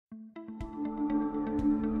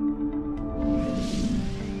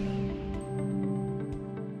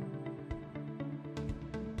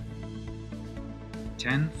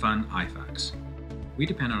10 fun eye facts. We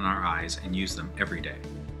depend on our eyes and use them every day.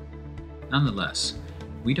 Nonetheless,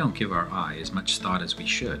 we don't give our eye as much thought as we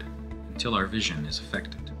should until our vision is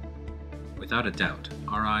affected. Without a doubt,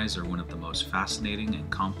 our eyes are one of the most fascinating and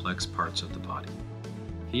complex parts of the body.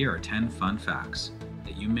 Here are 10 fun facts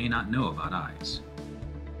that you may not know about eyes.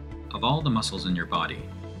 Of all the muscles in your body,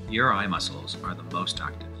 your eye muscles are the most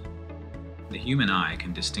active. The human eye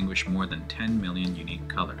can distinguish more than 10 million unique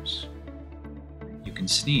colors. You can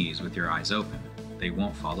sneeze with your eyes open, they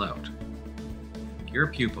won't fall out. Your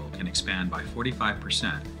pupil can expand by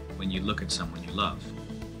 45% when you look at someone you love.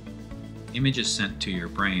 Images sent to your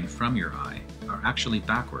brain from your eye are actually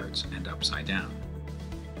backwards and upside down.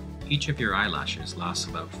 Each of your eyelashes lasts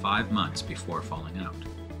about 5 months before falling out.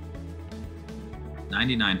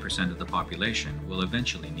 99% of the population will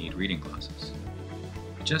eventually need reading glasses.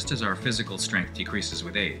 Just as our physical strength decreases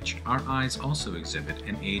with age, our eyes also exhibit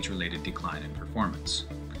an age-related decline in performance,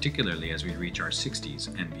 particularly as we reach our 60s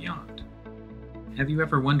and beyond. Have you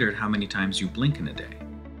ever wondered how many times you blink in a day?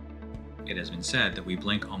 It has been said that we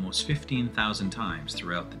blink almost 15,000 times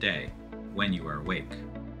throughout the day when you are awake.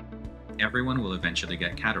 Everyone will eventually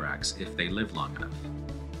get cataracts if they live long enough.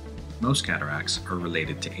 Most cataracts are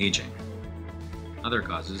related to aging. Other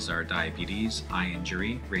causes are diabetes, eye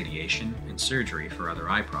injury, radiation, and surgery for other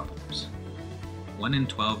eye problems. 1 in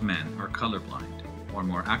 12 men are colorblind, or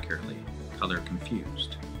more accurately, color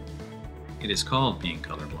confused. It is called being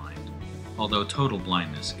colorblind, although total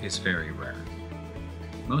blindness is very rare.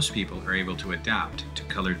 Most people are able to adapt to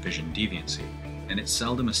colored vision deviancy, and it's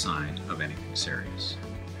seldom a sign of anything serious.